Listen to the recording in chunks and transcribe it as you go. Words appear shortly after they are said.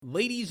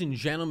Ladies and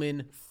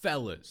gentlemen,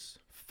 fellas,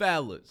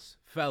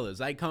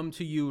 I come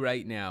to you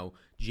right now,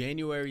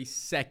 January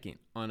 2nd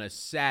on a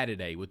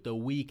Saturday with the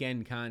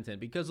weekend content.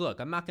 Because look,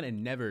 I'm not going to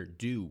never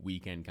do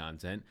weekend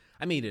content.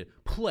 I made a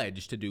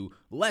pledge to do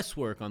less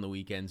work on the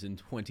weekends in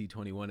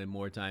 2021 and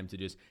more time to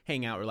just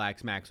hang out,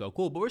 relax, max, all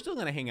cool. But we're still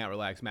going to hang out,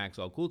 relax, max,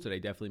 all cool today.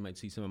 Definitely might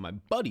see some of my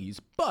buddies,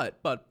 but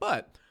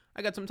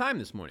I got some time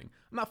this morning.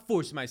 I'm not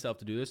forcing myself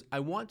to do this. I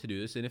want to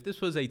do this. And if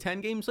this was a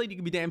 10-game slate, you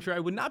can be damn sure I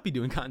would not be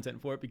doing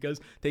content for it because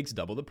it takes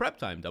double the prep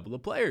time, double the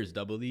players,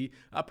 double the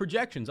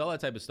projections, all that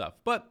type of stuff.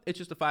 But it's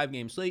just a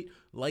 5-game slate,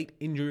 light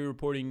injury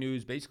reporting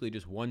news, basically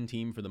just one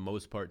team for the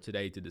most part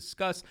today to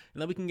discuss.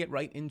 And then we can get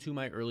right into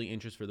my early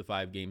interest for the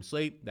 5-game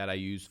slate that I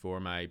use for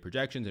my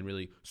projections and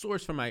really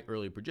source from my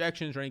early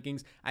projections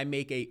rankings. I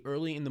make a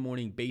early in the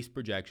morning base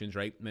projections,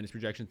 right? Minutes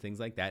projections, things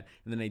like that.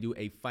 And then I do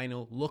a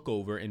final look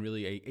over and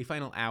really a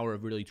final hour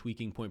of really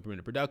tweaking point per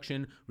minute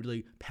production,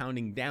 really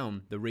pounding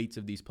down the rates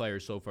of these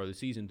players so far this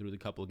season through the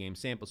couple of game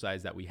sample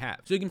size that we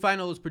have. So you can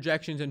find all those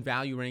projections and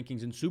value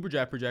rankings and super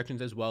draft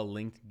projections as well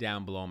linked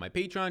down below on my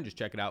Patreon. Just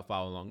check it out,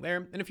 follow along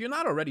there. And if you're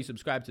not already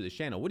subscribed to this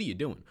channel, what are you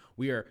doing?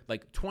 We are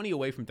like 20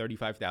 away from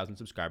 35,000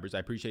 subscribers. I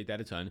appreciate that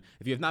a ton.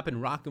 If you have not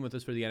been rocking with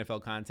us for the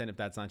NFL content, if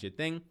that's not your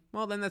thing,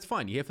 well, then that's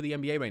fine. You're here for the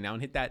NBA right now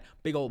and hit that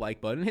big old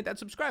like button and hit that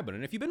subscribe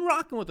button. If you've been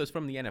rocking with us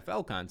from the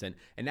NFL content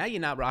and now you're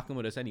not rocking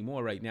with us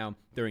anymore right now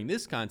during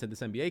this content,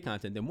 this NBA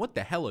content, then what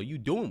the hell are you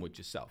doing with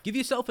yourself? Give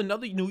yourself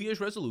another New Year's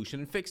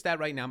resolution and fix that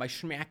right now by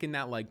smacking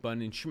that like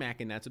button and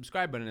smacking that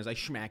subscribe button as I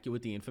smack you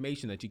with the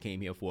information that you came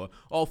here for.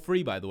 All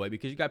free, by the way,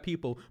 because you got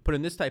people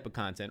putting this type of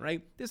content,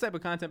 right? This type of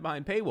content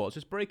behind paywalls,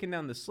 just breaking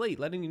down the slate,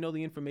 letting you know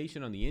the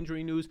information on the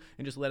injury news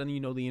and just letting you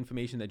know the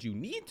information that you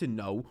need to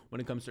know when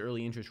it comes to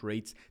early interest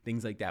rates,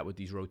 things like that with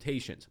these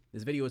rotations.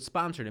 This video is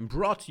sponsored and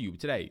brought to you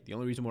today. The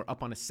only reason we're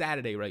up on a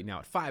Saturday right now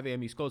at 5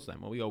 a.m. East Coast time,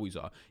 well, we always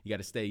are. You got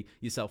to stay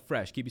yourself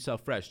fresh, keep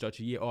yourself fresh, start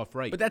your year off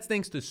right. But that's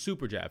thanks to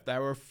SuperDraft,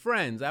 our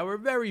friends, our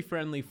very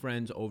friendly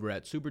friends over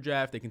at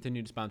SuperDraft. They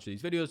continue to sponsor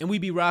these videos, and we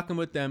be rocking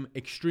with them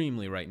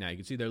extremely right now. You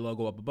can see their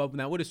logo up above.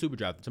 Now, what is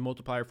SuperDraft? It's a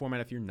multiplier format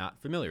if you're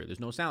not familiar. There's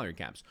no salary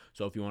caps.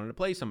 So if you wanted to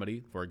play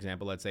somebody, for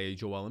example, let's say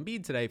Joel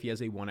Embiid today, if he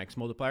has a 1x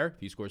multiplier,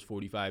 if he scores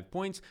 45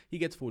 points, he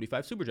gets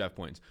 45 SuperDraft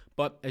points.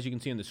 But as you can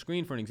see on the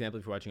screen, for an example,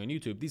 if you're watching on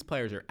YouTube, these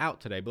players are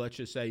out today. But let's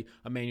just say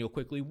Emmanuel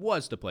quickly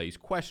was to play. He's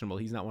questionable.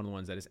 He's not one of the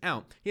ones that is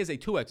out. He has a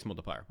 2x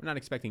multiplier. We're not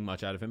expecting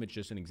much out of him. It's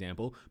just an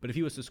example. But if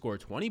he was to score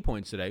 20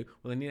 points today,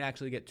 well, then he'd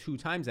actually get 2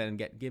 times that and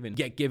get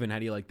given, how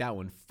do you like that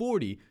one,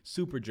 40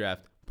 super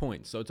draft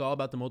points. So it's all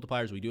about the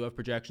multipliers. We do have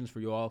projections for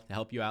you all to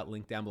help you out,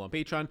 link down below on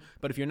Patreon.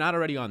 But if you're not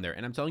already on there,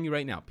 and I'm telling you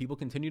right now, people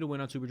continue to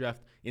win on SuperDraft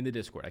in the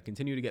Discord. I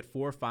continue to get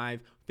 4 or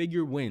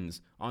 5-figure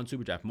wins on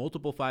SuperDraft,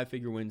 multiple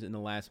 5-figure wins in the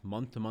last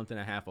month to month and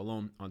a half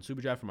alone on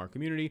SuperDraft from our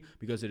community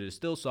because it is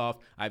still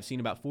soft. I've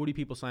seen about 40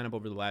 people sign up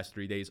over the last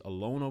 3 days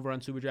alone over on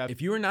SuperDraft.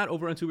 If you are not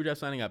over on SuperDraft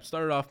signing up,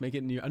 start it off, make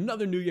it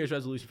another New Year's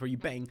resolution for you.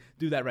 Bang,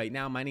 do that right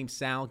now. My name's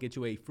Sal. Get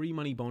you a free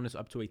money bonus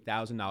up to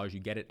 $1,000. You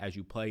get it as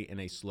you play in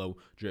a slow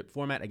drip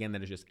format. Again,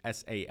 that is just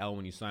SAL.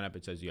 When you sign up,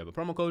 it says you have a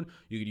promo code.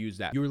 You could use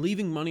that. You're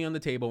leaving money on the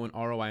table and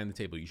ROI on the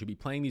table. You should be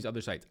playing these other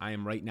sites. I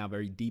am right now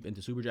very deep into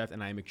SuperDraft,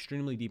 and I am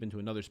extremely deep into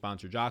another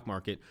sponsor, Jock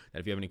Market, that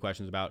if you have any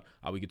questions about,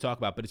 we could talk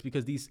about. But it's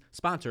because these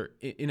sponsor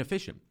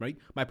inefficient, right?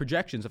 My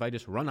projections, if I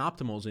just run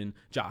optimals in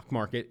Jock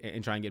Market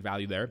and try and get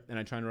value there, and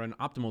I try and run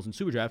optimals in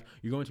SuperDraft,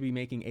 you're going to be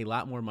making a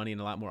lot more money and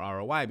a lot more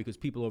ROI because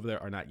people over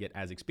there are not yet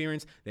as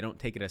experienced. They don't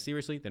take it as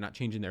seriously. They're not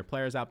changing their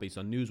players out based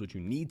on news, which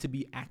you need to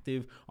be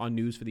active on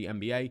news for the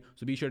NBA.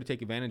 So be sure to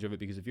take advantage of it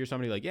because if you're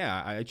somebody like,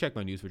 yeah, I check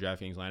my news for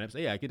DraftKings lineups,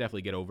 yeah, I could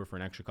definitely get over for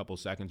an extra couple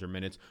seconds or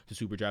minutes to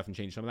super draft and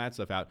change some of that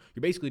stuff out.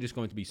 You're basically just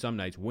going to be some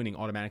nights winning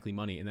automatically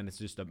money, and then it's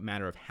just a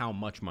matter of how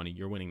much money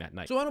you're winning that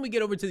night. So why don't we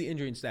get over to the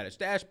injury and status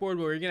dashboard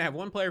where we're going to have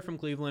one player from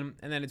Cleveland,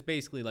 and then it's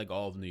basically like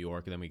all of New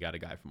York, and then we got a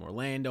guy from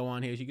Orlando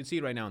on here. As you can see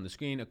right now on the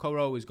screen,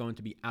 Okoro is going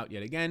to be out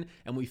yet again,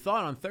 and we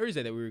thought on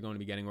Thursday that we were going to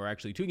be getting, or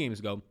actually 2 games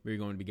ago, we were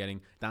going to be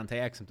getting Dante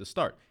Exum to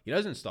start. He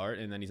doesn't start,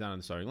 and then he's not on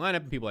the starting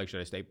lineup, and people are like,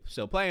 should I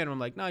still play? And I'm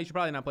like, no, you should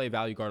probably not play a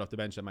value guard off the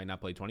bench that might not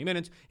play 20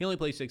 minutes. He only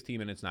plays 16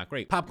 minutes, not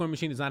great. Popcorn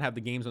Machine does not have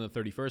the games on the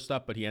 31st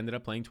stuff, but he ended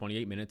up playing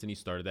 28 minutes and he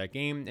started that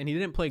game, and he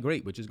didn't play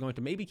great, which is going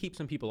to maybe keep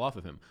some people off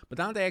of him. But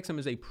Dante Exum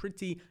is a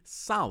pretty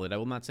solid, I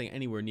will not say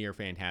anywhere near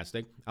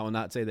fantastic. I will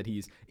not say that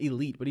he's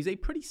elite, but he's a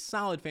pretty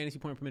solid fantasy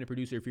point per minute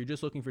producer if you're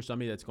just looking for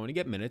somebody that's going to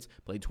get minutes.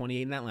 Played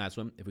 28 in that last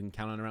one. If we can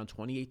count on around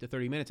 28 to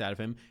 30 minutes out of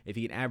him, if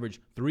he can average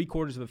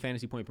 3/4 of a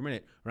fantasy point per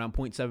minute, around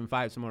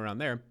 0.75, somewhere around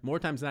there, more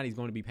times than not, he's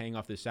going to be paying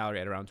off this salary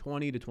at around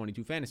 20 to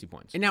 22 fantasy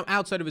points. And now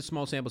outside of his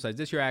small sample size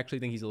this year, I actually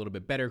think he's a little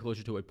bit better,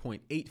 closer to a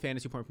 0.8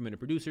 fantasy point per minute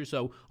producer.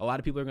 So a lot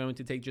of people are going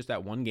to take just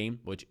that one game,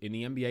 which in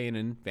the NBA and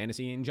in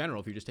fantasy in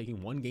general, if you're just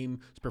taking one game's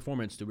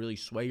performance to really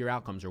sway your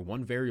outcomes, or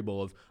one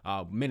variable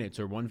of minutes,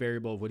 or one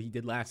variable of what he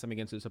did last time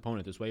against his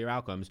opponent to sway your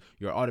outcomes,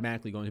 you're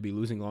automatically going to be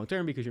losing long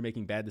term because you're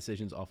making bad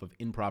decisions off of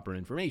improper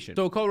information.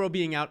 So Okoro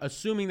being out,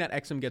 assuming that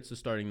Exum gets to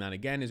starting that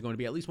again, is going to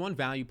be at least one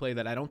value play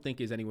that I don't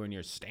think is anywhere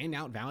near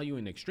standout value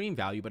and extreme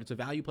value, but it's a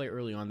value play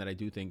early on that I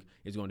do think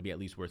is going to be at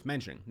least worth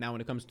mentioning. Now,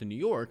 when it comes to New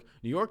York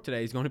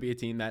today is going to be a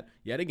team that,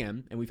 yet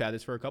again, and we've had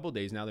this for a couple of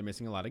days now, they're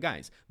missing a lot of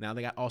guys. Now,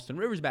 they got Austin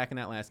Rivers back in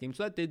that last game,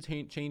 so that did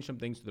change some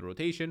things to the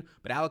rotation,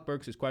 but Alec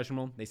Burks is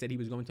questionable. They said he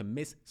was going to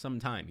miss some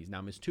time. He's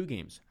now missed 2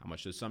 games. How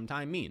much does some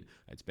time mean?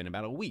 It's been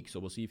about a week, so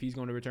we'll see if he's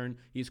going to return.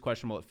 He's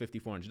questionable at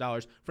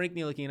 $5,400. Frank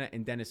Ntilikina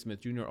and Dennis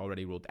Smith Jr.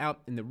 already ruled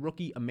out, and the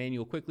rookie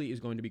Emmanuel Quickley is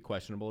going to be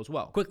questionable as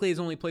well. Quickley has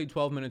only played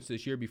 12 minutes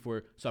this year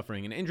before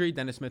suffering an injury.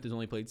 Dennis Smith has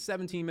only played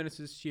 17 minutes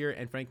this year,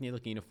 and Frank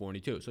Ntilikina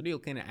 42. So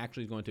Ntilikina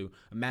actually is going to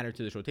matter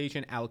to this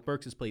rotation. Alec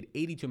Burks has played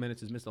 82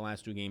 minutes, has missed the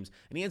last 2 games,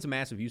 and he has a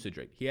massive usage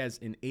rate. He has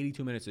in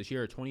 82 minutes this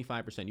year a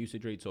 25%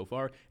 usage rate so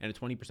far and a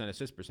 20%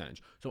 assist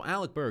percentage. So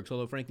Alec Burks,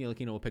 although Frank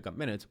Ntilikina will pick up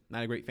minutes,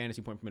 not a great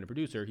fantasy point per minute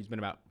producer. He's been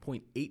about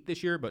 0.8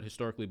 this year, but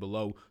historically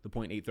below the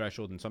 0.8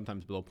 threshold and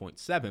sometimes below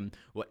 0.7.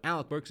 What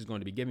Alec Burks is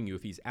going to be giving you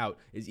if he's out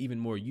is even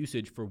more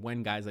usage for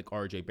when guys like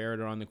RJ Barrett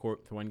are on the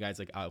court, for when guys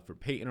like Alfred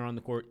Payton are on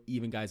the court,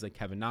 even guys like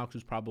Kevin Knox,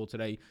 who's probable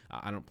today.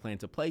 I don't plan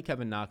to play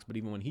Kevin Knox, but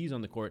even when he's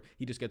on the court,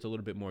 he just gets a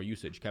little bit more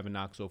usage. Kevin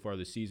Knox so far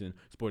this season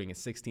sporting a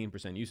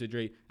 16% usage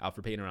rate,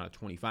 Alfred Payton around a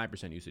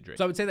 25% usage rate.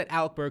 So I would say that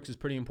Alec Burks is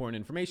pretty important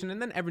information.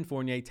 And then Evan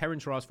Fournier,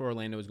 Terrence Ross for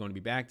Orlando is going to be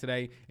back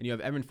today, and you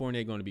have Evan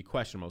Fournier going to be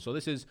questionable. So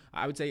this is,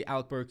 I would say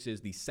Alec Burks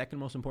is the second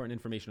most important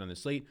information on the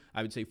slate.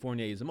 I would say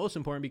Fournier is the most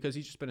important because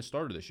he's just been a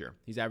starter this year.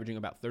 He's averaging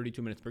about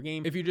 32 minutes per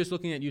game. If you're just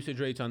looking at usage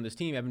rates on this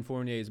team, Evan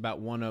Fournier is about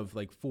one of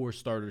like 4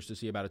 starters to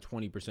see about a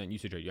 20%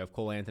 usage rate. You have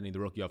Cole Anthony, the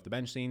rookie, off the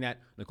bench seeing that,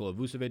 Nikola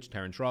Vucevic,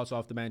 Terrence Ross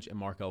off the bench, and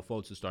Markelle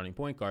Fultz, the starting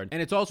point guard.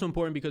 And it's also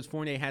important because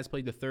Fournier has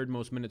played the 3rd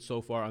most minutes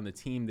so far on the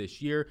team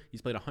this year.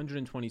 He's played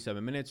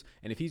 127 minutes,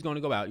 and if he's going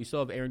to go out, you still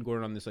have Aaron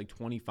Gordon on this like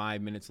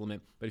 25 minutes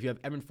limit, but if you have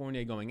Evan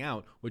Fournier going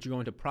out, what you're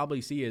going to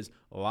probably see is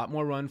a lot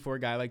more run for a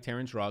guy like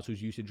Terrence Ross,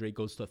 whose usage rate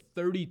goes to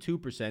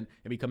 32% and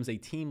becomes a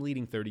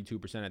team-leading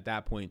 32% at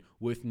that point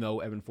with no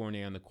Evan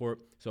Fournier on the court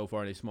so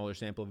far in a smaller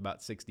sample of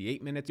about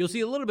 68 minutes. You'll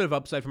see a little bit of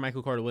upside for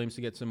Michael Carter-Williams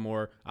to get some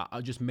more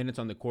just minutes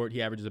on the court.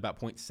 He averages about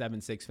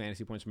 0.76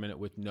 fantasy points per minute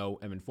with no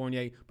Evan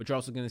Fournier, but you're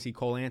also going to see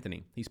Cole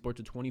Anthony. He sports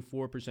a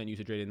 24%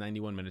 usage rate in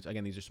 91 minutes.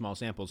 Again, these are small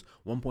samples,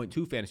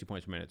 1.2 fantasy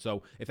points per minute.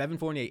 So if Evan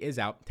Fournier is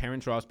out,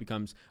 Terrence Ross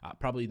becomes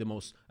probably the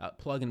most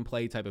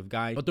plug-and-play type of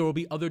guy, but there will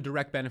be other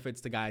direct benefits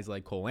to guys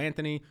like Cole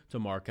Anthony, to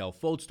Markelle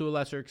Fultz to a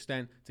lesser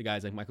extent, to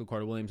guys like Michael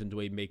Carter-Williams and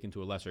Dwayne Bacon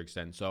to a lesser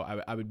extent. So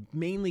I would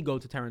mainly go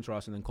to Terrence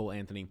Ross and then Cole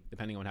Anthony,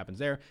 depending on what happens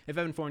there. If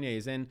Evan Fournier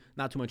is in,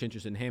 not too much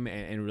interest in him,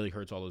 and it really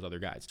hurts all those other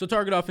guys. So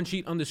target offense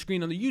sheet on the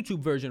screen on the YouTube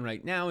version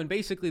right now, and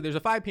basically there's a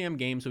 5 p.m.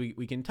 game, so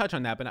we can touch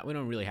on that, but we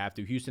don't really have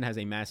to. Houston has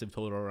a massive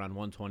total around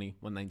 120,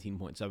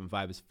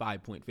 119.75 is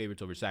 5-point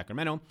favorites over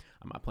Sacramento.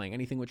 I'm not playing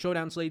anything with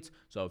showdown slates,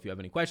 so if you have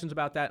any questions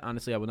about that,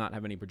 honestly, I will not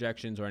have any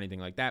projections or anything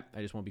like that.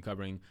 I just won't be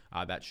covering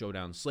that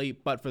showdown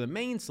slate. But for the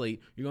main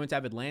slate, you're going to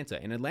have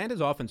Atlanta, and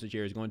Atlanta's offense this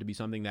year is going to be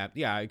something that,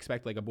 yeah, I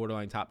expect like a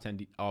borderline top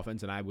 10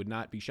 offense, and I would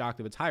not be shocked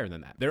if it's higher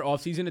than that. Their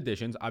offseason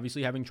additions,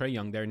 obviously having Trae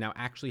Young there, now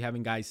actually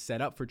having guys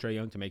set up for Trae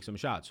Young to make some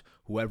shots,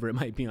 whoever it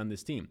might be on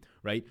this team,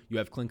 right? You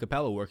have Clint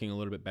Capella working a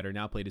little bit better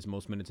now, played his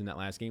most minutes in that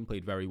last game,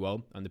 played very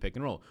well on the pick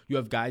and roll. You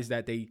have guys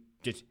that they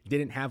just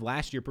didn't have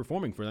last year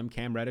performing for them.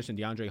 Cam Reddish and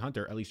DeAndre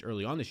Hunter, at least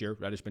early on this year.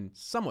 Reddish been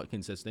somewhat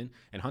consistent,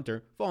 and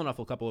Hunter fallen off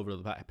a couple over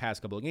the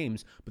past couple of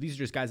games, but these are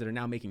just guys that are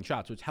now making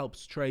shots, which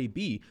helps Trae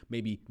be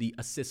maybe the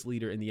assist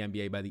leader in the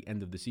NBA by the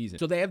end of the season.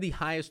 So they have the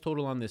highest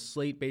total on this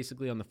slate,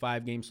 basically on the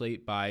 5-game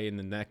slate and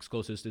the next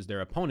closest is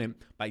their opponent,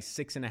 by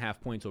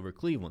 6.5 points over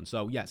Cleveland.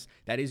 So yes,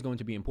 that is going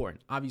to be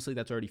important. Obviously,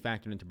 that's already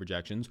factored into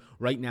projections.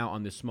 Right now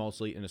on this small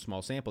slate and a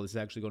small sample, this is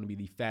actually going to be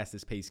the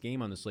fastest paced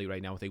game on the slate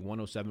right now with a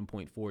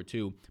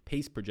 107.42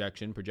 pace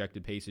projection.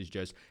 Projected pace is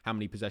just how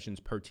many possessions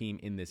per team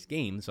in this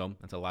game. So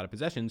that's a lot of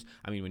possessions.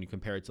 I mean, when you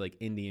compare it to like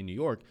Indy and New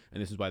York,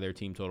 and this is why their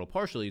team total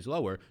partially is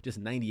lower,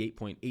 just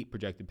 98.8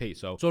 projected pace.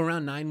 So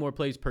around 9 more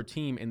plays per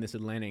team in this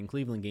Atlanta and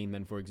Cleveland game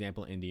than, for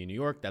example, Indy and New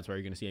York. That's why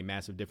you're going to see a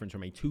massive difference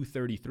from a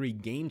 233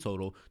 game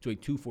total to a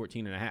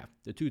 214.5.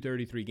 The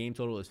 233 game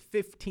total is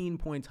 15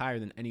 points higher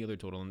than any other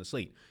total on the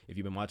slate. If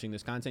you've been watching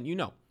this content, you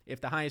know. If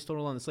the highest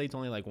total on the slate is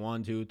only like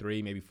 1, 2,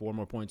 3, maybe 4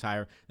 more points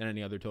higher than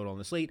any other total on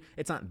the slate,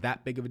 it's not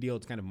that big of a deal.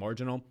 It's kind of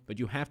marginal, but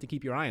you have to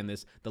keep your eye on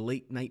this. The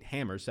late night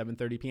hammer,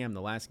 7:30 p.m.,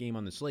 the last game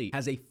on the slate,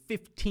 has a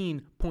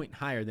 15-point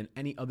higher than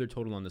any other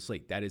total on the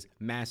slate. That is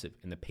massive,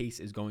 and the pace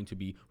is going to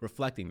be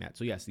reflecting that.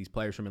 So yes, these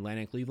players from Atlanta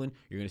and Cleveland,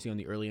 you're going to see on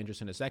the early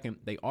interest in a second,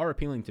 they are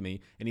appealing to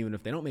me, and even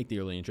if they don't make the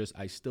early interest,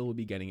 I still will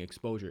be getting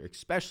exposure,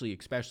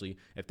 especially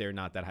if they're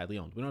not that highly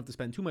owned. We don't have to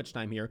spend too much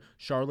time here.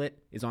 Charlotte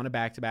is on a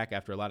back-to-back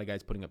after a lot of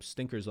guys putting up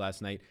stinkers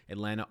last night.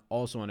 Atlanta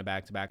also on a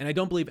back-to-back. And I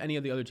don't believe any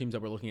of the other teams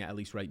that we're looking at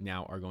least right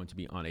now, are going to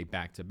be on a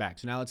back-to-back.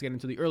 So now let's get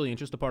into the early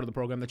interest, the part of the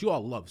program that you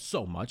all love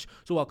so much.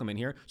 So welcome in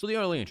here. So the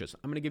early interest,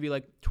 I'm going to give you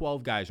like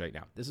 12 guys right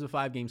now. This is a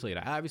 5-game slate.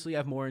 I obviously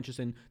have more interest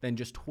in than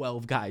just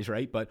 12 guys,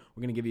 right? But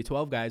we're going to give you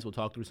 12 guys. We'll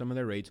talk through some of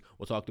their rates.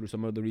 We'll talk through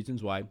some of the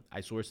reasons why. I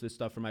source this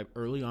stuff from my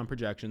early on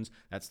projections.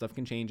 That stuff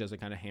can change as I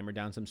kind of hammer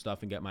down some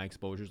stuff and get my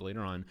exposures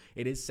later on.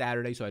 It is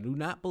Saturday, so I do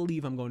not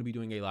believe I'm going to be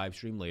doing a live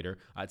stream later.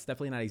 It's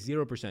definitely not a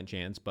 0%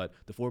 chance, but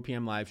the 4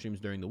 p.m. live streams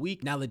during the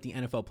week. Now that the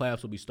NFL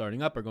playoffs will be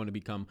starting up, are going to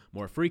become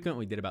more frequent.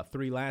 We did about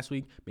 3 last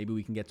week. Maybe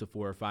we can get to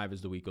 4 or 5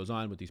 as the week goes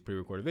on with these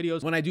pre-recorded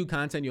videos. When I do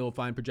content, you'll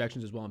find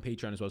projections as well on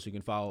Patreon as well, so you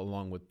can follow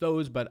along with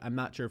those, but I'm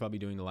not sure if I'll be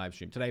doing the live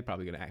stream today.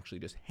 Probably going to actually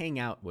just hang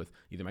out with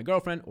either my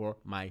girlfriend or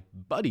my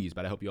buddies,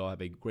 but I hope you all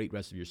have a great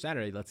rest of your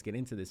Saturday. Let's get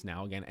into this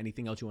now. Again,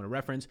 anything else you want to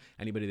reference,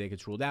 anybody that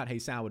gets ruled out, hey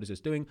Sal, what is this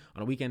doing?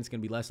 On a weekend, it's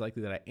going to be less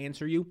likely that I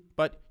answer you,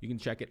 but you can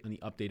check it on the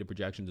updated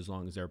projections as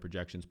long as there are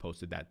projections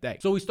posted that day.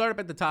 So we start up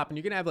at the top, and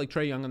you're going to have like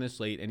Trae Young on this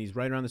slate, and he's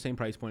right around the same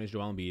price point as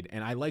Joel Embiid,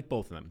 and I like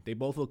both of them. They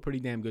both look pretty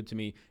damn good to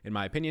me, in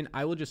my opinion.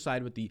 I will just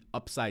side with the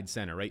upside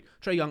center, right?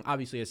 Trae Young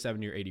obviously has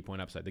 70 or 80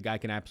 point upside. The guy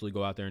can absolutely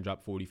go out there and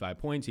drop 45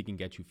 points. He can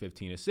get you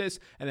 15 assists,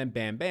 and then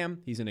bam,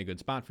 bam, he's in a good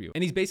spot for you.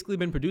 And he's basically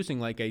been producing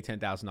like a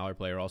 $10,000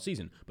 player all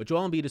season. But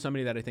Joel Embiid is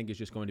somebody that I think is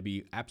just going to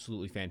be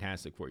absolutely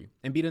fantastic for you.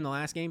 Embiid in the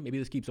last game, maybe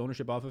this keeps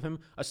ownership off of him,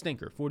 a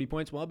stinker. 40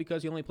 points, well,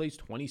 because he only plays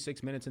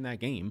 26 minutes in that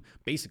game,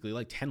 basically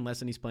like 10 less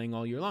than he's playing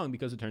all year long,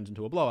 because it turns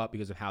into a blowout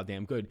because of how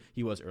damn good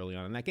he was early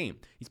on in that game.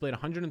 He's played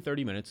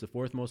 130 minutes, the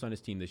 4th most on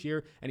his team this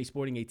year, and he's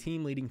sporting a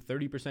team-leading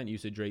 30%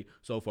 usage rate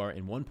so far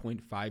in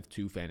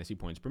 1.52 fantasy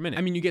points per minute.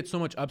 I mean, you get so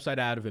much upside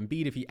out of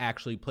Embiid if he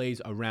actually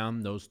plays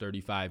around those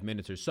 35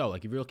 minutes or so.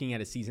 Like if you're looking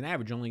at a season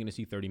average, you're only going to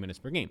see 30 minutes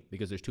per game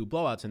because there's 2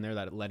 blowouts in there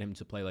that led him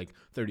to play like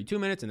 32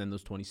 minutes and then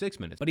those 26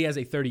 minutes. But he has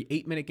a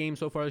 38-minute game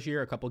so far this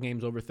year, a couple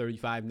games over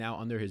 35 now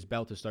under his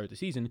belt to start the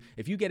season.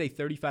 If you get a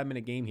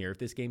 35-minute game here, if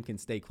this game can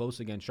stay close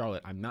against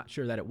Charlotte, I'm not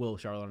sure that it will.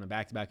 Charlotte on a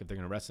back-to-back, if they're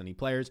going to rest any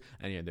players,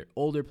 and they're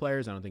older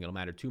players, I don't think it'll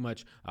matter too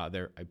much.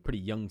 They're a pretty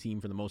young team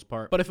for the most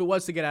part. But if it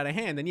was to get out of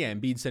hand, then yeah,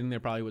 Embiid's sitting there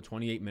probably with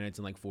 28 minutes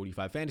and like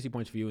 45 fantasy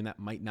points for you, and that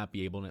might not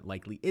be able, and it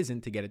likely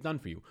isn't, to get it done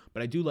for you.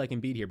 But I do like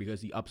Embiid here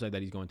because the upside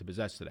that he's going to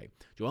possess today.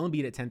 Joel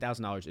Embiid at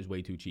 $10,000 is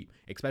way too cheap,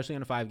 especially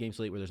on a 5-game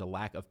slate where there's a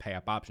lack of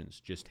pay-up options.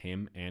 Just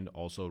him and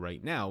also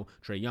right now,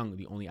 Trae Young,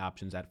 the only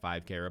options at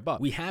 5K or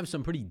above. We have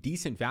some pretty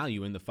decent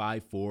value in the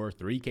 5, 4,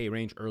 3K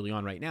range early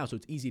on right now, so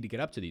it's easy to get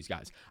up to these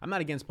guys. I'm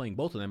not against playing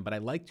both of them, but I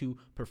like to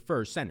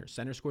prefer centers.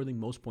 Centers score the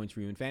most points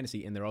for you in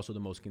fantasy, and they're also the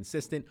most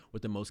consistent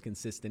with the most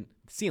consistent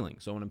ceiling.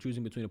 So when I'm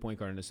choosing between a point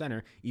guard and a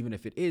center, even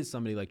if it is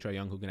somebody like Trae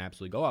Young who can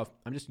absolutely go off,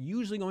 I'm just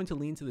usually going to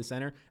lean to the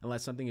center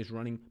unless something is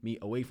running me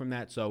away from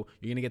that. So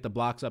you're going to get the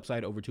blocks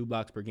upside, over 2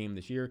 blocks per game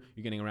this year.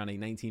 You're getting around a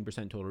 19%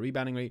 total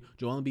rebounding rate.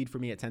 Joel Embiid for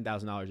me at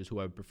 $10,000 is who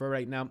I would prefer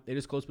right now. It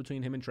is close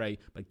between him and Trae,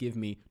 but give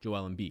me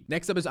Joel Embiid.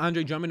 Next up is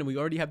Andre Drummond, and we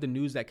already have the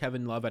news that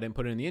Kevin Love, I didn't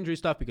put it in the injury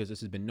stuff because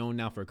this has been known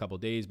now for a couple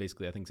days,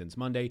 basically I think since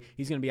Monday.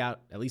 He's going to be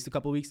out at least a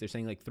couple weeks. They're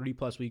saying like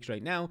 3+ weeks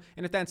right now,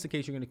 and if that's the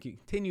case, you're going to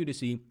continue to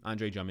see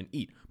Andre Drummond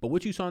eat. But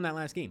what you saw in that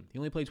last game, he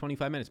only played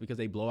 25 minutes because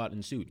a blowout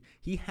ensued.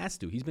 He has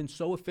to. He's been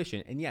so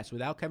efficient, and yes,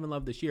 without Kevin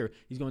Love this year,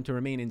 he's going to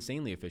remain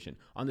insanely efficient.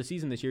 On the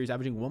season this year, he's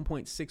averaging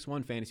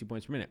 1.61 fantasy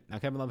points per minute. Now,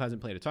 Kevin Love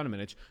hasn't played a ton of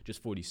minutes,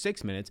 just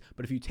 46 minutes,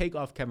 but if you take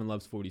off Kevin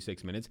Love's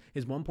 46 minutes,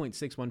 his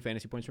 1.61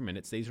 fantasy points per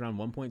minute stays around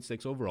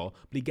 1.6 overall,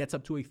 but he gets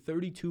up to a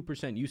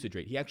 32% usage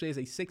rate. He actually has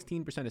a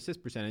 16%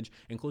 assist percentage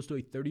and close to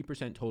a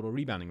 30% total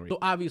rebounding rate. So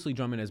obviously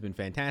Drummond has been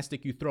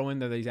fantastic. You throw in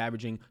that he's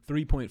averaging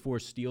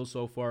 3.4 steals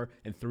so far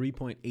and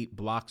 3.8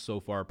 blocks so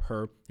far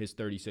per his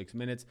 36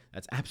 minutes.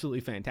 That's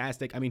absolutely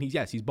fantastic. I mean,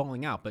 he's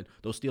balling out, but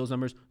those steals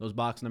numbers, those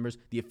box numbers,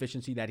 the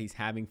efficiency that he's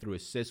having through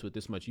assists with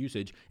this much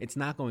usage, it's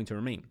not going to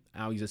remain.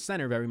 Now, he's a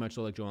center very much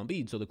so like Joel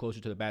Embiid, so the closer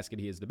to the basket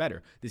he is, the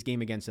better. This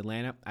game against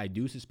Atlanta, I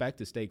do suspect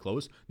to stay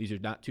close. These are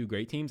not 2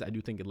 great teams. I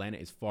do think Atlanta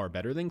is far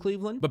better than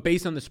Cleveland, but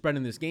based on the spread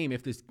in this game,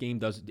 if this game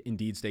does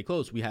indeed stay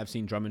close, we have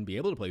seen Drummond be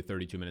able to play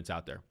 32 minutes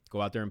out there.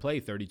 Go out there and play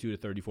 32 to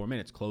 34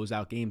 minutes. Close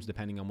out games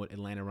depending on what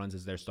Atlanta runs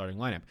as their starting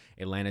lineup.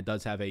 Atlanta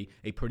does have a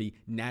pretty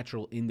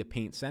natural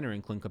in-the-paint center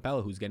in Clint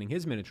Capella, who's getting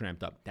his minutes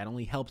ramped up. That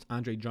only helps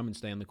Andre Drummond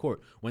stay on the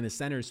court. When the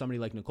center is somebody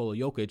like Nikola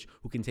Jokic,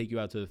 who can take you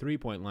out to the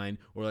 3-point line,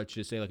 or let's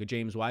just say like a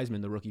James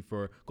Wiseman, the rookie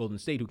for Golden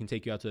State, who can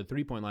take you out to the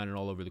 3-point line and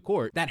all over the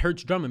court, that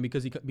hurts Drummond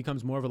because he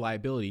becomes more of a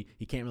liability.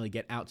 He can't really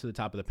get out to the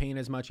top of the paint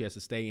as much. He has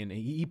to stay in.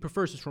 He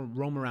prefers to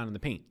roam around in the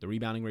paint. The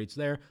rebounding rate's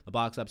there. The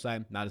blocks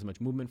upside, not as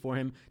much movement for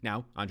him.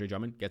 Now, Andre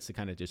Drummond gets to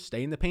kind of just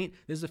stay in the paint.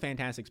 This is a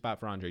fantastic spot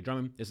for Andre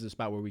Drummond. This is a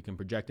spot where we can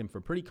project him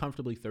for pretty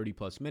comfortably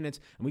 30+ minutes,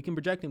 and we can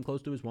project him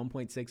close to his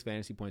 1.6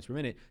 fantasy points per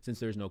minute since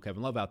there's no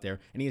Kevin Love out there,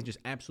 and he is just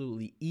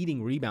absolutely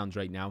eating rebounds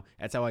right now.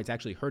 That's how it's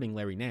actually hurting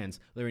Larry Nance.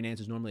 Larry Nance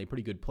is normally a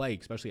pretty good play,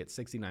 especially at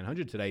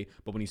 6,900 today,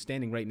 but when he's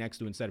standing right next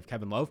to, instead of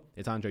Kevin Love,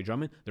 it's Andre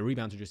Drummond. The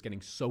rebounds are just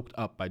getting soaked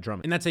up by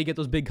Drummond, and that's how you get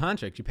those big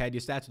contracts. You pad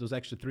your stats with those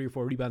extra 3 or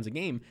 4 rebounds a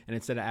game, and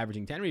instead of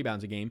averaging 10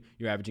 rebounds a game,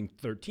 you're averaging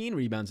 13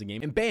 rebounds a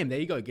game, and bam, there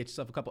you go. You get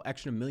yourself a couple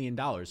extra $1 million.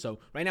 So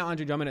right now,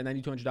 Andre Drummond at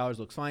 $9,200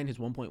 looks fine. His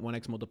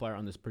 1.1x multiplier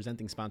on this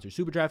presenting sponsor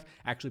Superdraft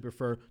actually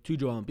prefer to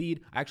Joel Embiid.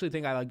 I actually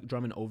think I like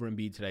Drummond over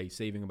Embiid today,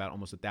 saving about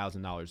almost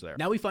 $1,000 there.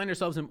 Now we find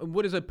ourselves in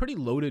what is a pretty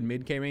loaded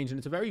mid-K range, and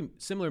it's a very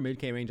similar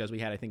mid-K range as we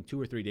had, I think, 2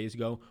 or 3 days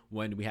ago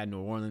when we had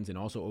New Orleans and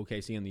also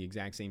OKC on the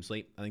exact same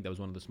slate. I think that was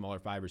one of the smaller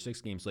 5 or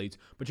 6 game slates,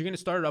 but you're going to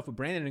start it off with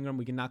Brandon Ingram.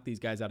 We can knock these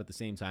guys out at the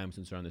same time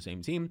since they're on the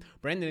same team.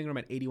 Brandon Ingram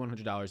at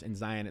 $8,100 and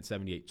Zion at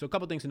 $78. So a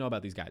couple things to know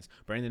about these guys.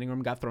 Brandon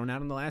Ingram got thrown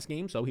out in the last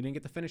game, so he didn't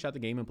get to finish out the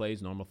game and play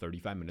his normal 30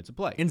 85 minutes of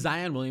play. And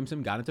Zion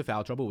Williamson got into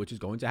foul trouble, which is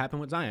going to happen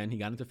with Zion. He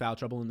got into foul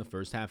trouble in the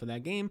first half of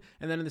that game,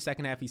 and then in the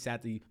second half, he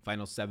sat the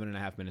final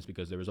 7.5 minutes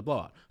because there was a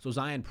blowout. So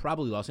Zion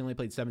probably lost. He only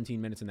played 17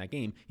 minutes in that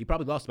game. He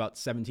probably lost about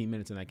 17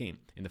 minutes in that game.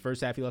 In the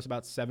first half, he lost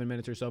about 7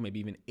 minutes or so, maybe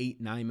even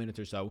 8-9 minutes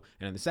or so.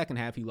 And in the second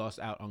half, he lost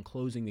out on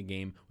closing the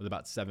game with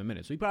about 7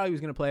 minutes. So he probably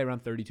was going to play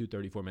around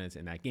 32-34 minutes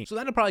in that game. So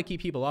that'll probably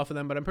keep people off of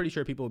them, but I'm pretty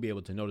sure people will be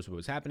able to notice what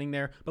was happening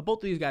there. But both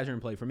of these guys are in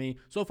play for me.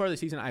 So far this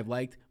season, I've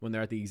liked when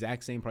they're at the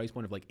exact same price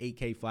point of like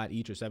 $8K flat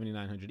each or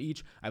 $7,900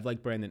 each. I've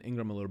liked Brandon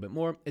Ingram a little bit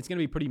more. It's going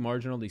to be pretty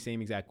marginal the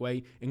same exact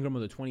way. Ingram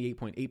with a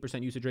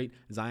 28.8% usage rate.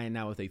 Zion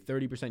now with a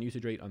 30%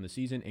 usage rate on the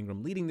season.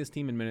 Ingram leading this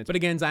team in minutes. But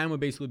again, Zion would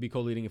basically be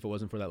co-leading if it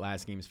wasn't for that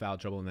last game's foul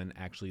trouble and then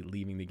actually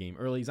leaving the game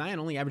early. Zion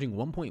only averaging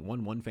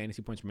 1.11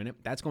 fantasy points per minute.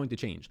 That's going to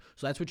change.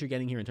 So that's what you're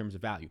getting here in terms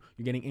of value.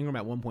 You're getting Ingram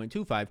at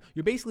 1.25.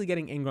 You're basically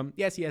getting Ingram.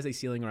 Yes, he has a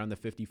ceiling around the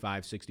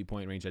 55, 60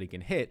 point range that he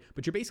can hit,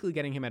 but you're basically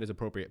getting him at his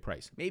appropriate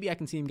price. Maybe I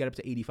can see him get up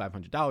to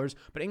 $8,500,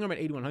 but Ingram at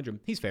 $8,100,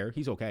 he's fair.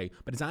 He's okay.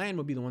 But Zion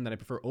would be the one that I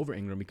prefer over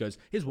Ingram because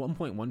his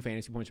 1.1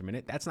 fantasy points per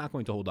minute, that's not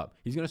going to hold up.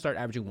 He's going to start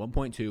averaging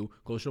 1.2,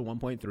 closer to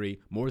 1.3,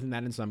 more than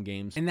that in some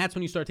games. And that's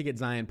when you start to get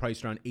Zion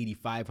priced around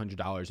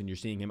 $8,500 and you're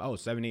seeing him,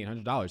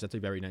 $7,800. That's a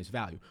very nice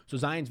value. So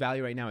Zion's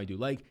value right now I do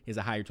like is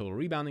a higher total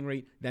rebounding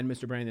rate than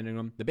Mr. Brandon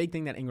Ingram. The big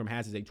thing that Ingram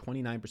has is a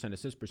 29%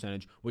 assist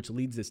percentage, which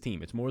leads this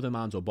team. It's more than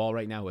Lonzo Ball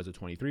right now, who has a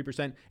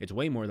 23%. It's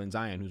way more than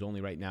Zion, who's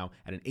only right now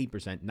at an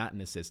 8%, not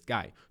an assist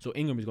guy. So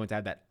Ingram is going to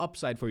have that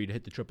upside for you to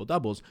hit the triple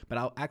doubles, but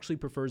I'll actually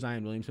prefer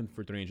Zion Williamson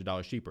for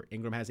 $300 cheaper.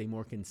 Ingram has a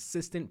more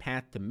consistent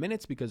path to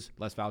minutes because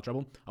less foul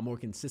trouble, a more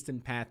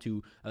consistent path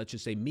to, let's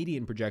just say,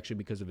 median projection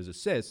because of his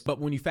assists. But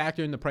when you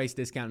factor in the price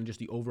discount and just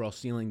the overall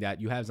ceiling that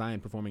you have Zion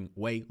performing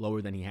way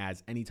lower than he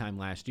has anytime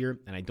last year,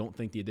 and I don't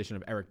think the addition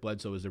of Eric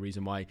Bledsoe is the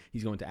reason why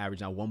he's going to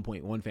average now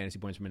 1.1 fantasy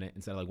points per minute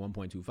instead of like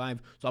 1.25.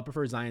 So I'll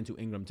prefer Zion to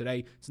Ingram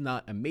today. It's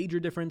not a major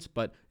difference,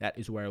 but that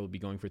is where I will be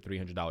going for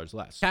 $300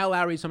 less. Kyle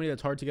Lowry is somebody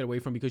that's hard to get away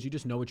from because you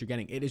just know what you're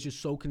getting. It is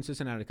just so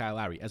consistent out of Kyle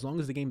Lowry. As long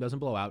as the game doesn't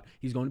blow out,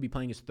 he's going to be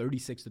playing his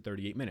 36 to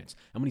 38 minutes.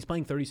 And when he's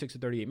playing 36 to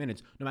 38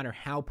 minutes, no matter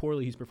how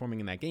poorly he's performing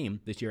in that game,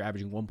 this year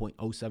averaging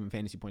 1.07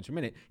 fantasy points per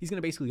minute, he's going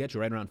to basically get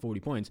you right around 40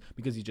 points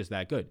because he's just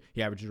that good.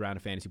 He averages around a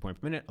fantasy point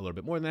per minute, a little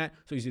bit more than that.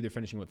 So he's either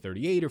finishing with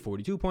 38 or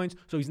 42 points.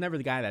 So he's never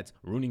the guy that's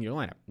ruining your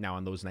lineup. Now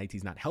on those nights,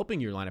 he's not helping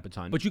your lineup a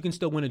ton, but you can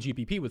still win a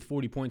GPP with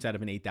 40 points out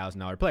of an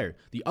 $8,000 player.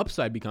 The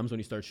upside becomes when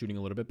he starts shooting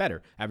a little bit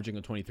better, averaging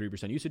a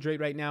 23% usage rate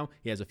right now.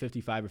 He has a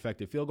 55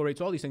 effective field goal rate.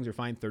 So all these things are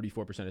fine.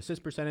 34%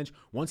 assist percentage.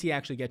 Once he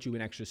actually gets you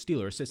an extra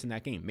steal or assist in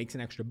that game, makes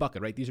an extra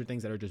bucket, right? These are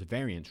things that are just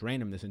variance,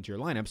 randomness into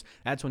your lineups.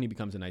 That's when he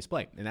becomes a nice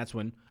play. And that's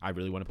when I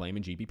really want to play him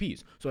in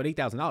GPPs. So at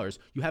 $8,000,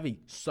 you have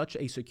such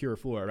a secure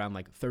floor around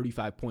like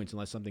 35 points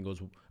unless something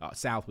goes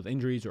south with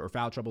injuries or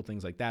foul trouble,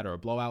 things like that, or a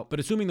blowout. But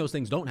assuming those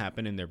things don't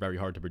happen, and they're very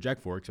hard to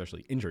project for,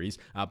 especially injuries,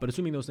 but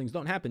assuming those things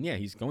don't happen, yeah,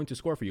 he's going to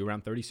score for you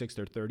around 36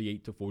 to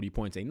 38 to 40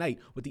 points a night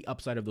with the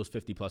upside of those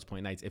 50-plus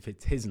point nights if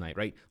it's his night,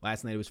 right?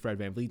 Last night it was Fred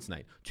VanVleet's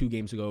night. 2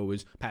 games ago it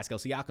was Pascal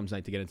Siakam's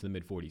night to get into the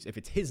mid-40s. If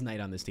it's his night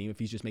on this team, if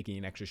he's just making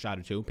an extra shot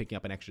or two, picking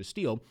up an extra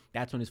steal,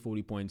 that's when his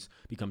 40 points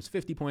becomes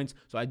 50 points.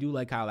 So I do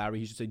like Kyle Lowry.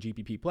 He's just a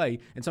GPP play,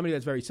 and somebody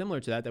that's very similar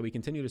to that we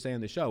continue to say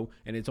on the show,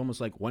 and it's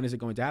almost like, when is it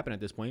going to happen at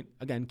this point?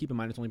 Again, keep in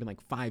mind, it's only been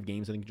like 5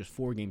 games. I think just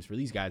 4 games for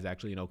these guys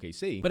actually in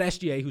OKC. But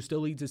SGA, who still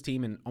leads his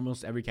team in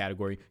almost every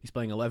category, he's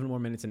playing 11 more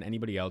minutes than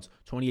anybody else,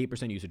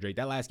 28% usage rate.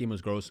 That last game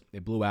was gross. They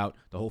blew out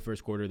the whole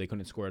first quarter. They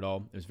couldn't score at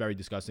all. It was very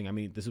disgusting. I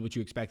mean, this is what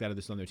you expect out of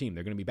this Thunder team.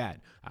 They're going to be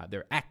bad.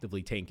 They're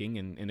actively tanking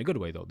in a good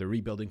way, though. They're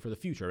rebuilding for the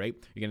future, right?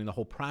 You're getting the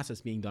whole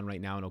process being done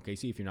right now in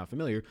OKC. If you're not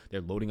familiar,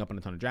 they're loading up on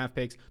a ton of draft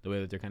picks. The way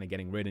that they're kind of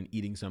getting rid and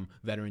eating some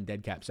veteran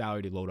dead cap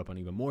salary to load up on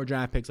even more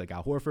draft picks like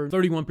Al Horford.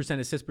 31%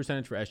 assist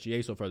percentage for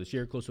SGA so far this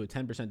year, close to a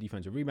 10%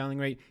 defensive rebounding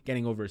rate,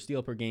 getting over a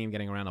steal per game,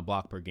 getting around a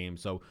block per game.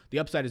 So the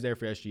upside is there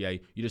for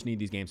SGA. You just need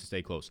these games to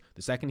stay close.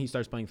 The second he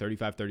starts playing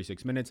 35,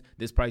 36 minutes,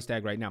 this price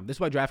tag right now, this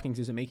is why DraftKings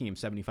isn't making him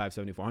 75,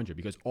 7,400,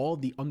 because all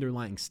the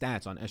underlying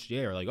stats on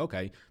SGA are like,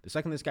 okay, the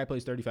second this guy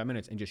plays 35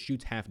 minutes and just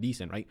shoots half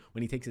decent, right?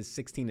 When he takes his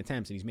 16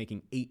 attempts and he's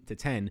making 8 to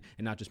 10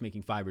 and not just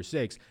making 5 or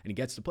 6, and he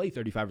gets to play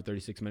 35 or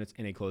 36 minutes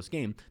in a close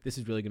game, this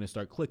is really going to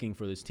start clicking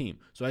for this team.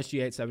 So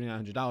SGA at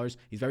 $7,900,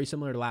 he's very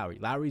similar to Lowry.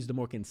 Lowry's the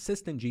more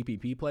consistent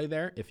GPP play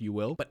there, if you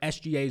will, but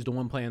SGA is the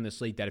one play on the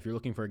slate that if you're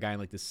looking for a guy in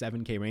like the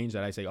 7K range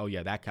that I say, oh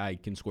yeah, that guy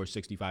can score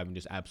 65 and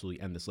just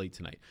absolutely end the slate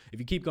tonight. If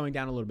you keep going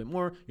down a little bit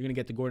more, you're going to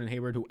get to Gordon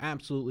Hayward, who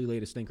absolutely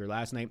laid a stinker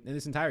last night, and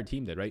this entire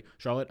team did, right?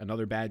 Charlotte,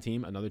 another bad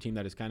team, another team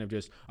that is kind of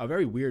just a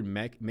very weird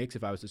mix,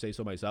 if I was to say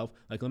so myself.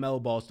 Like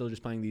LaMelo Ball still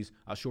just playing these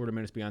shorter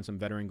minutes beyond some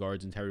veteran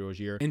guards in Terry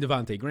Rozier and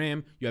Devontae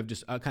Graham. You have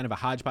just kind of a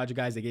hodgepodge of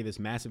guys. They gave this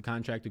massive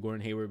contract to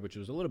Gordon Hayward, which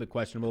was a little bit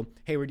questionable.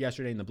 Hayward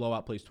yesterday in the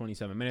blowout plays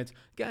 27 minutes.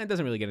 Again,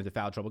 doesn't really get into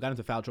foul trouble. Got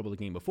into foul trouble the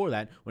game before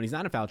that. When he's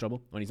not in foul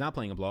trouble, when he's not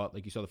playing a blowout,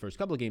 like you saw the first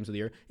couple of games of the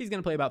year, he's going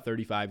to play about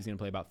 35. He's going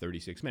to play about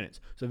 36 minutes.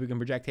 So if we can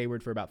project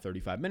Hayward for about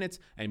 35 minutes,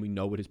 and we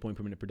know what his point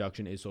per minute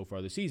production is so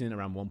far this season,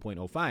 around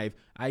 1.05,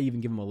 I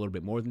even give him a little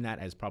bit more than that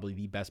as probably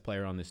the best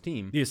player on this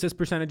team. The assist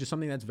percentage is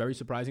something that's very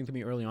surprising to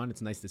me early on.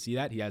 It's nice to see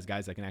that. He has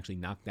guys that can actually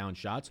actually knock down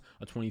shots,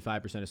 a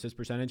 25% assist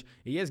percentage.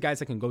 He has guys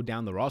that can go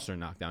down the roster and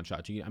knock down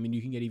shots. I mean,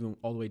 you can get even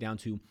all the way down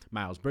to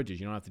Miles Bridges.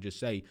 You don't have to just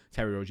say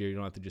Terry Rozier. You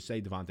don't have to just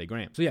say Devontae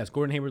Graham. So yes,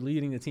 Gordon Hayward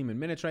leading the team in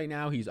minutes right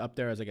now. He's up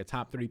there as like a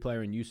top 30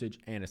 player in usage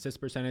and assist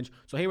percentage.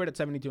 So Hayward at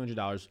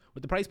 $7,200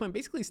 with the price point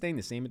basically staying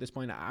the same at this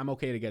point. I'm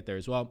okay to get there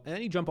as well. And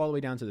then you jump all the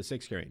way down to the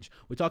 6K range.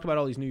 We talked about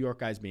all these New York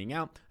guys being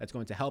out. That's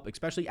going to help,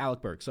 especially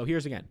Alec Burks. So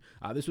here's again,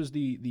 this was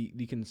the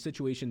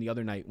situation the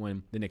other night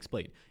when the Knicks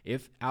played.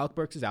 If Alec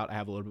Burks is out, I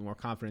have a little bit more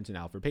confidence in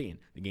Alfred Payton.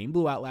 The game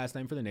blew out last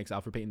time for the Knicks.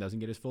 Alfred Payton doesn't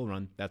get his full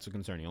run. That's a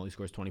concern. He only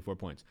scores 24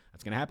 points.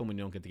 That's going to happen when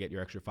you don't get to get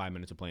your extra 5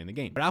 minutes of play in the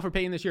game. But Alfred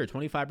Payton this year,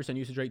 25%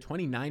 usage rate,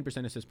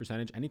 29% assist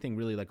percentage. Anything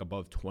really like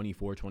above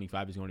 24,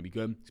 25 is going to be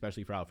good,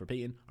 especially for Alfred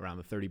Payton, around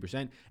the 30%.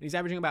 And he's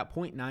averaging about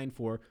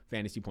 0.94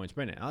 fantasy points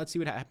per minute. Now let's see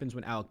what happens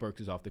when Alec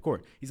Burks is off the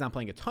court. He's not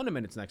playing a ton of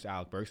minutes next to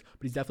Alec Burks,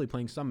 but he's definitely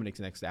playing some minutes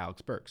next to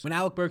Alec Burks. When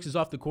Alec Burks is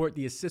off the court,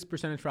 the assist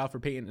percentage for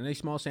Alfred Payton, in a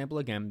small sample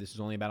again, this is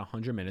only about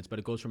 100 minutes, but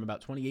it goes from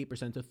about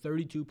 28% to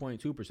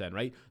 32.2%,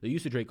 right? The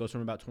usage rate goes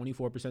from about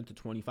 24% to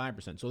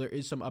 25%. So there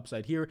is some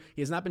upside here.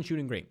 He has not been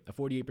shooting great. A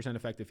 48%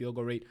 effective field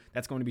goal rate,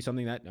 that's going to be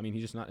something that, I mean,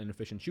 he's just not an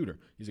efficient shooter.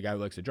 He's a guy who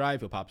likes to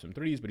drive. He'll pop some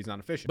threes, but he's not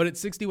efficient. But at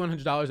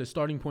 $6,100, a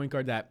starting point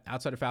guard that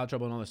outside of foul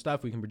trouble and all this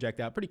stuff, we can project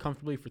out pretty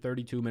comfortably for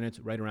 32 minutes,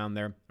 right around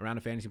there, around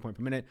a fantasy point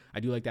per minute. I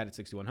do like that at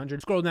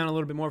 6,100. Scroll down a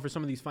little bit more for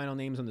some of these final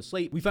names on the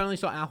slate. We finally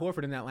saw Al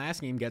Horford in that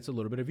last game gets a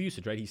little bit of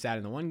usage, right? He sat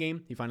in the one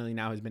game. He finally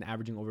now has been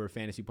averaging over a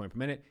fantasy point per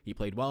minute. He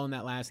played well in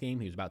that last game.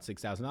 He was about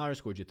 $6,000,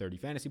 scored you 30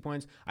 fantasy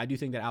points. I do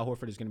think that Al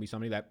Horford is going to be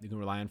somebody that you can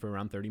rely on for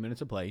around 30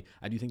 minutes of play.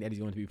 I do think that he's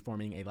going to be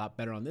performing a lot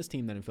better on this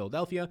team than in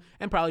Philadelphia,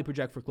 and probably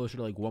project for closer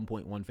to like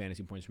 1.1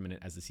 fantasy points per minute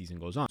as the season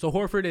goes on. So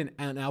Horford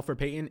and Alfred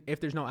Payton, if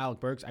there's no Alec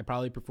Burks, I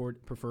probably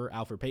prefer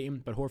Alfred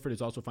Payton, but Horford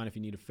is also fine if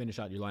you need to finish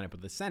out your lineup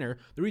with the center.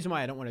 The reason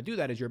why I don't want to do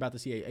that is you're about to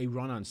see a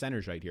run on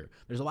centers right here.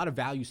 There's a lot of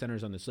value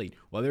centers on the slate.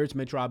 Whether it's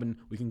Mitch Robin,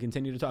 we can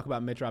continue to talk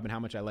about Mitch Robin, how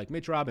much I like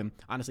Mitch Robin,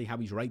 honestly, how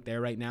he's right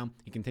there right now.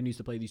 He continues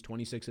to play these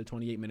 26 to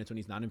 28 minutes when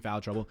he's not in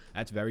foul trouble.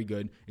 That's very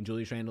good. And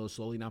Julius Randle is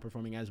slowly not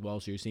performing as well,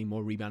 so you're seeing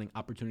more rebounding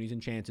opportunities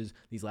and chances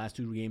these last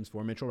two games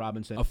for Mitchell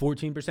Robinson. A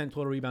 14%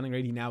 total rebounding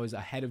rate. He now is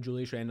ahead of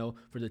Julius Randle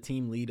for the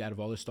team lead out of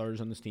all the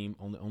starters on this team.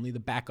 Only the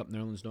backup,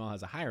 Nerlens Noel,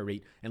 has a higher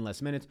rate and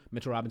less minutes.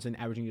 Mitchell Robinson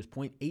averaging just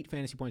 0.8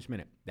 fantasy points per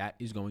minute. That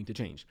is going to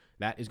change.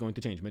 That is going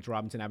to change. Mitchell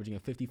Robinson averaging a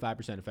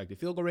 55% effective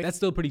field goal rate. That's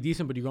still pretty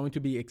decent, but you're going to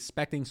be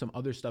expecting some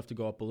other stuff to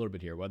go up a little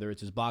bit here, whether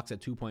it's his blocks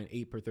at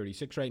 2.8 per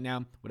 36 right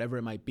now, whatever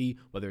it might be,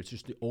 whether it's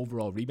just the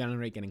overall rebounding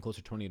rate getting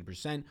closer to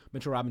 28%.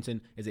 Mitchell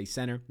Robinson is a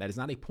center that is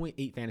not a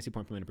 0.8 fantasy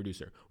point per minute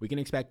producer. We can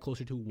expect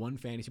closer to 1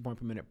 fantasy point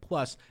per minute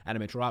plus out of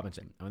Mitchell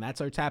Robinson. And when that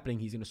starts happening,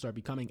 he's going to start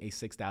becoming a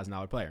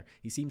 $6,000 player.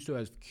 He seems to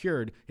have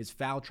cured his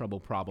foul trouble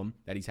problem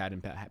that he's had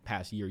in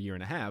past year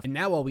and a half. And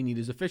now all we need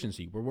is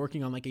efficiency. We're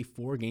working on like a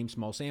 4-game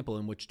small sample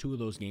in which 2 of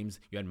those games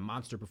you had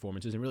monster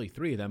performances, and really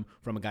 3 of them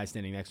from a guy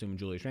standing next to him,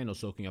 Julius Randle,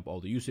 soaking up all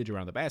the usage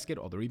around the basket,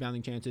 all the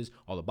rebounding chances,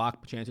 all the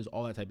block chances,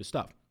 all that type of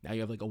stuff. Now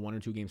you have like a 1 or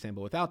 2 game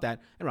sample without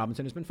that, and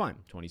Robinson has been fine.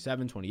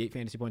 27, 28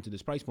 fantasy points at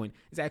this price point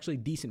is actually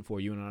decent for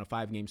you, and on a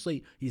 5-game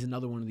slate, he's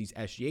another one of these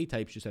SGA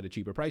types just at a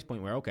cheaper price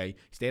point where, okay,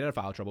 he stayed out of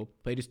foul trouble,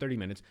 played his 30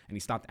 minutes, and he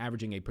stopped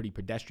averaging a pretty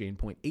pedestrian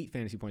 0.8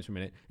 fantasy points per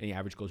minute, and he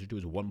averaged closer to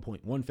his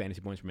 1.1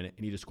 fantasy points per minute,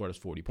 and he just scored us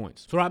 40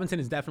 points. So Robinson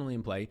is definitely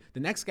in play. The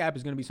next gap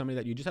is going to be somebody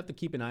that you just have to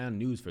keep an eye on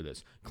news for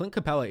this. Clint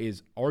Capella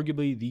is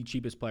arguably the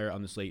cheapest player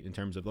on the slate in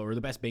terms of, or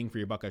the best bang for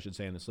your buck, I should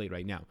say, on the slate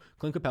right now.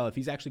 Clint Capella, if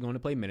he's actually going to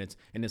play minutes,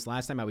 and this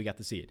last time out we got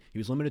to see it, he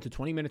was limited to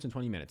 20 minutes and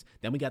 20 minutes.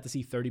 Then we got to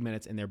see 30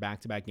 minutes in their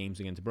back-to-back games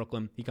against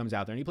Brooklyn. He comes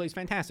out there and he plays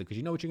fantastic because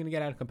you know what you're going to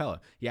get out of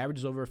Capella. He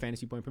averages over a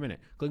fantasy point per minute.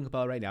 Clint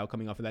Capella right now,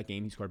 coming off of that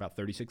game, he scored about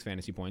 36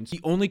 fantasy points.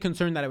 The only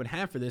concern that I would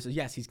have for this is,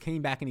 yes, he's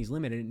came back and he's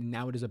limited, and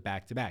now it is a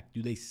back-to-back.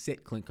 Do they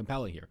sit Clint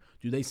Capella here?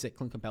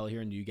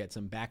 And do you get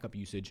some backup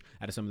usage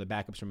out of some of the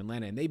backups from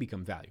Atlanta and they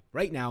become value?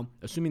 Right now,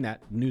 assuming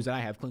that news that I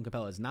have, Clint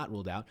Capella is not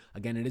ruled out.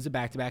 Again, it is a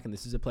back-to-back, and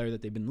this is a player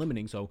that they've been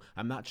limiting, so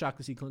I'm not shocked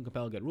to see Clint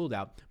Capella get ruled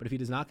out. But if he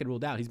does not get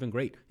ruled out, he's been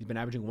great. He's been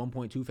averaging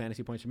 1.2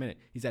 fantasy points per minute.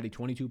 He's at a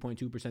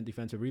 22.2%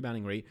 defensive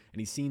rebounding rate, and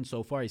he's seen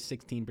so far a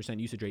 16%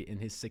 usage rate in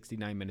his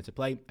 69 minutes of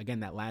play.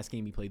 Again, that last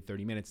game he played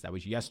 30 minutes. That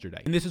was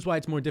yesterday. And this is why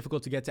it's more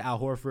difficult to get to Al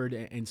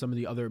Horford and some of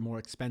the other more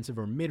expensive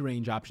or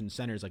mid-range option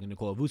centers like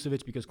Nikola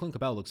Vucevic, because Clint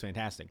Capella looks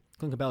fantastic.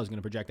 Clint Capella is going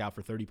to project out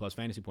for 30-plus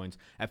fantasy points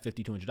at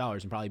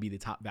 $5,200 and probably be the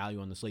top value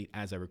on the slate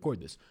as I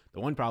record this. The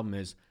one problem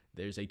is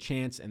there's a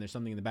chance, and there's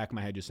something in the back of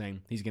my head just saying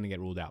he's going to get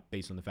ruled out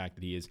based on the fact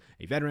that he is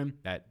a veteran,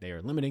 that they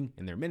are limiting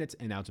in their minutes,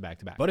 and now it's a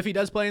back-to-back. But if he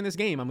does play in this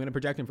game, I'm going to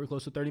project him for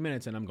close to 30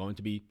 minutes, and I'm going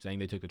to be saying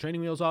they took the training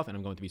wheels off, and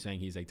I'm going to be saying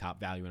he's a top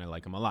value, and I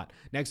like him a lot.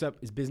 Next up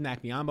is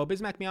Bismack Biyombo.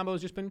 Bismack Biyombo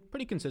has just been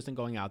pretty consistent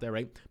going out there,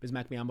 right?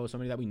 Bismack Biyombo is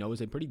somebody that we know is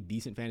a pretty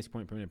decent fantasy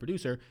point per minute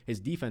producer. His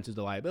defense is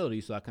the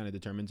liability, so that kind of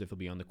determines if he'll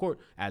be on the court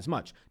as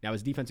much. Now,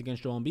 his defense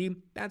against Joel Embiid,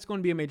 that's going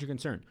to be a major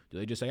concern. Do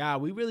they just say,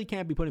 we really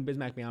can't be putting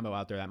Bismack Biyombo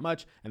out there that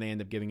much, and they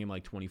end up giving him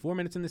like 24 24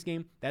 minutes in this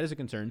game. That is a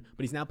concern,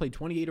 but he's now played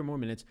 28 or more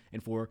minutes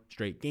in 4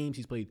 straight games.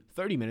 He's played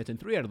 30 minutes in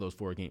 3 out of those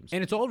 4 games.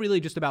 And it's all really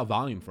just about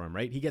volume for him,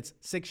 right? He gets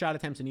 6 shot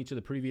attempts in each of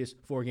the previous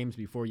 4 games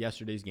before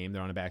yesterday's game.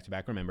 They're on a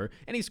back-to-back, remember,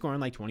 and he's scoring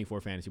like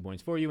 24 fantasy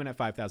points for you, and at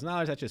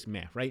 $5,000, that's just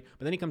math, right?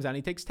 But then he comes out and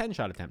he takes 10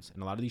 shot attempts,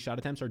 and a lot of these shot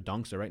attempts are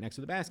dunks. They're right next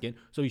to the basket,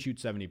 so he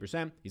shoots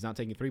 70%. He's not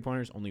taking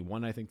three-pointers, only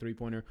one, I think,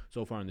 three-pointer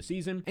so far in the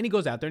season, and he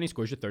goes out there and he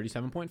scores you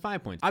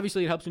 37.5 points.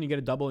 Obviously, it helps when you get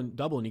a double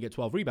and you get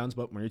 12 rebounds,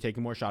 but when you're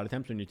taking more shot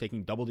attempts, when you're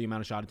taking double the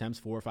amount of shot attempts,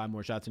 4 or 5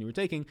 more shots than you were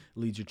taking,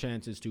 leads your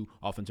chances to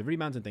offensive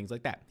rebounds and things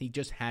like that. He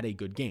just had a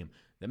good game.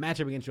 The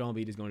matchup against Joel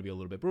Embiid is going to be a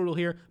little bit brutal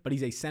here, but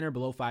he's a center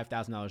below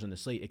 $5,000 on the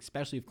slate,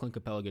 especially if Clint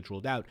Capella gets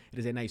ruled out. It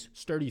is a nice,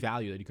 sturdy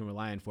value that you can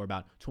rely on for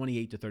about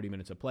 28 to 30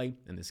 minutes of play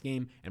in this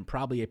game, and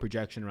probably a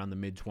projection around the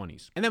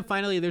mid-20s. And then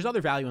finally, there's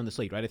other value on the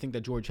slate, right? I think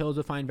that George Hill is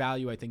a fine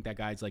value. I think that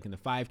guys like in the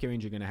 5K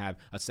range, you're going to have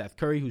a Seth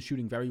Curry who's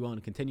shooting very well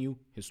and continue.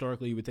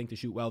 Historically, you would think to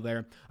shoot well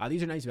there.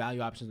 These are nice value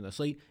options on the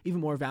slate.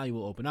 Even more value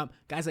will open up.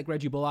 Guys like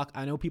Reggie Bullock,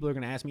 I know people are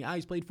going to ask me,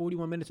 he's played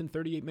 41 minutes and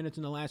 38 minutes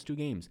in the last 2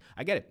 games.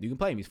 I get it. You can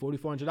play him. He's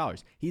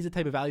 $4,400. He's the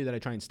type of value that I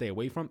try and stay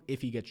away from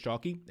if he gets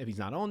chalky. If he's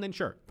not owned, then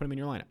sure, put him in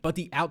your lineup. But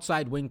the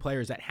outside wing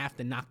players that have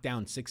to knock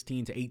down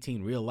 16 to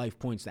 18 real life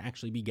points to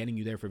actually be getting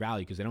you there for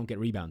value because they don't get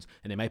rebounds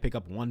and they might pick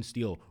up 1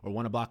 steal or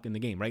 1 block in the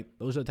game, right?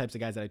 Those are the types of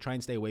guys that I try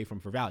and stay away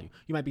from for value.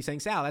 You might be saying,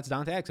 Sal, that's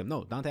Dante Exum.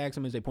 No, Dante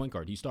Exum is a point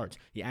guard. He starts.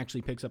 He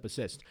actually picks up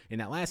assists. In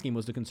that last game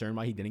was the concern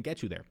why he didn't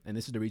get you there. And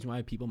this is the reason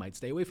why people might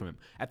stay away from him.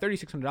 At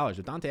 $3,600,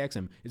 if Dante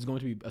Exum is going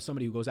to be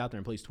somebody who goes out there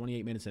and plays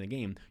 28 minutes in a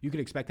game, you could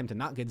expect him to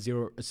not get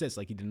 0 assists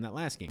like he did in that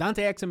last game.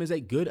 Dante Exum is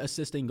a good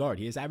assisting guard.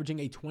 He is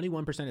averaging a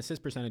 21%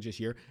 assist percentage this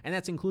year, and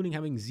that's including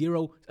having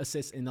 0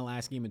 assists in the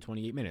last game in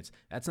 28 minutes.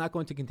 That's not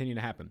going to continue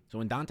to happen. So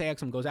when Dante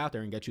Exum goes out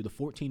there and gets you the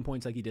 14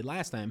 points like he did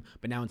last time,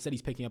 but now instead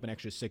he's picking up an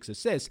extra 6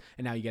 assists,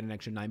 and now you get an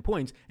extra 9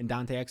 points, and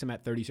Dante Exum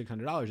at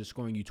 $3,600 is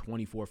scoring you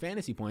 24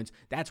 fantasy points,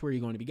 that's where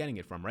you're going to be getting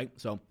it from, right?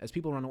 So as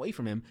people run away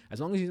from him, as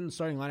long as he's in the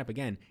starting lineup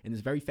again, in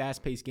this very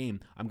fast-paced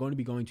game, I'm going to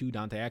be going to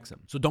Dante Exum.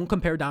 So don't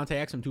compare Dante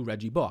Exum to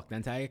Reggie Bullock.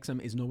 Dante Exum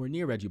is nowhere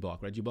near Reggie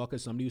Bullock. Reggie Bullock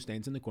is somebody who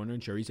stands in the corner,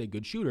 and sure, he's a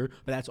good shooter,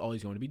 but that's all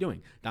he's going to be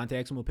doing.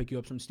 Dante Exum will pick you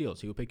up some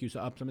steals. He will pick you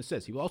up some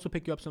assists. He will also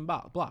pick you up some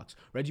blocks.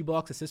 Reggie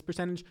Bullock's assist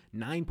percentage,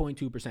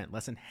 9.2%,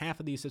 less than half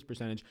of the assist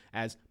percentage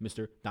as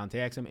Mr. Dante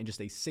Exum, and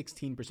just a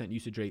 16%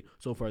 usage rate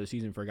so far this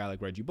season for a guy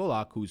like Reggie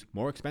Bullock, who's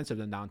more expensive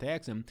than Dante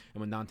Exum. And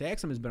when Dante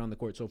Exum has been on the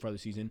court so far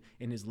this season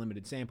in his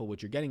limited sample,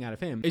 what you're getting out of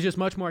him is just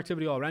much more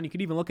activity all around. You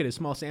could even look at his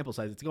small sample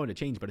size. It's going to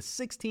change, but a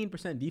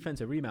 16%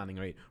 defensive rebounding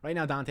rate. Right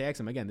now, Dante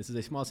Exum, again, this is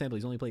a small sample.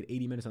 He's only played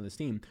 80 minutes on this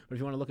team, but if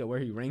you want to look at where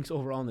he ranks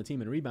overall on the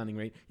team in rebounding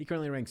rate, he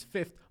currently ranks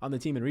 5th on the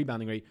team in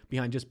rebounding rate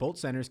behind just both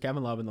centers,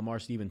 Kevin Love and Lamar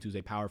Stevens, who's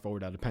a power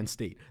forward out of Penn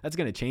State. That's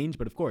going to change,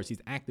 but of course, he's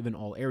active in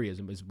all areas,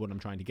 and is what I'm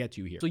trying to get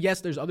to here. So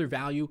yes, there's other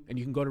value, and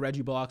you can go to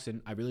Reggie Bullock,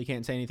 and I really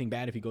can't say anything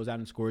bad if he goes out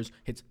and scores,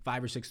 hits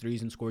 5 or 6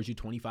 threes and scores you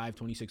 25,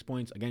 26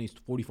 points. Again, he's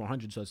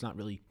 4,400, so it's not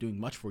really doing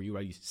much for you,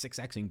 right? He's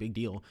 6xing, big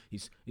deal.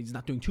 He's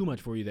not doing too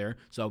much for you there,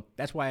 so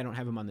that's why I don't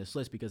have him on this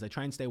list, because I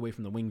try and stay away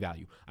from the wing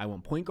value. I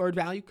want point guard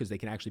value, because they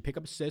can actually pick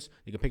up assists,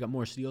 they can pick up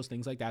more steals,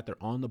 things like that.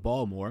 They're on the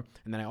ball more,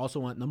 and then I also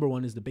want, number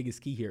one is the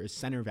biggest key here, is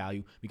center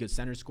value, because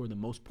centers score the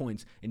most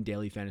points in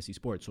daily fantasy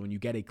sports. So when you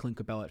get a Clint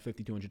Capella at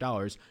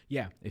 $5,200,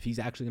 yeah, if he's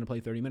actually going to play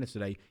 30 minutes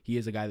today, he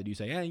is a guy that you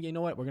say, hey, you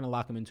know what, we're going to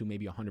lock him into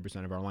maybe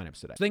 100% of our lineups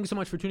today. So thank you so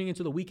much for tuning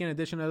into the weekend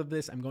edition of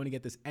this. I'm going to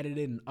get this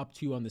edited and up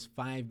to you on this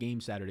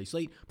 5-game Saturday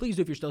slate. Please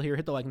do, if you're still here,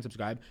 hit the like and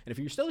subscribe. And if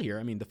you're still here,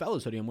 I mean, the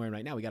Fellas hoodie I'm wearing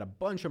right now, we got a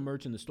bunch of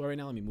merch in the store right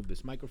now. Let me move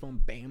this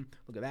microphone. Bam.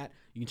 Look at that.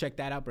 You can check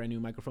that out. Brand new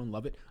microphone.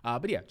 Love it.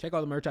 But yeah, check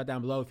all the merch out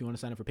down below. If you want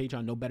to sign up for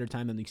Patreon, no better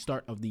time than the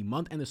start of the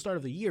month and the start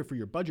of the year for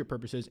your budget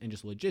purposes and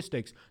just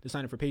logistics to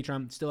sign up for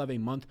Patreon. Still have a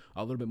month,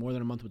 a little bit more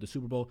than a month with the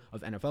Super Bowl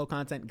of NFL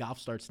content. Golf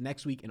starts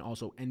next week, and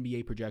also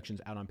NBA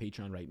projections out on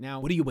Patreon right now.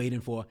 What are you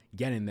waiting for?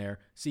 Get in there.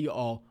 See you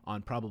all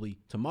on probably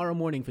tomorrow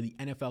morning for the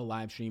NFL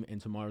live stream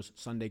and tomorrow's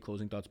Sunday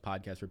Closing Thoughts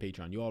podcast for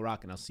Patreon. You all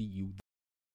rock, and I'll see you then.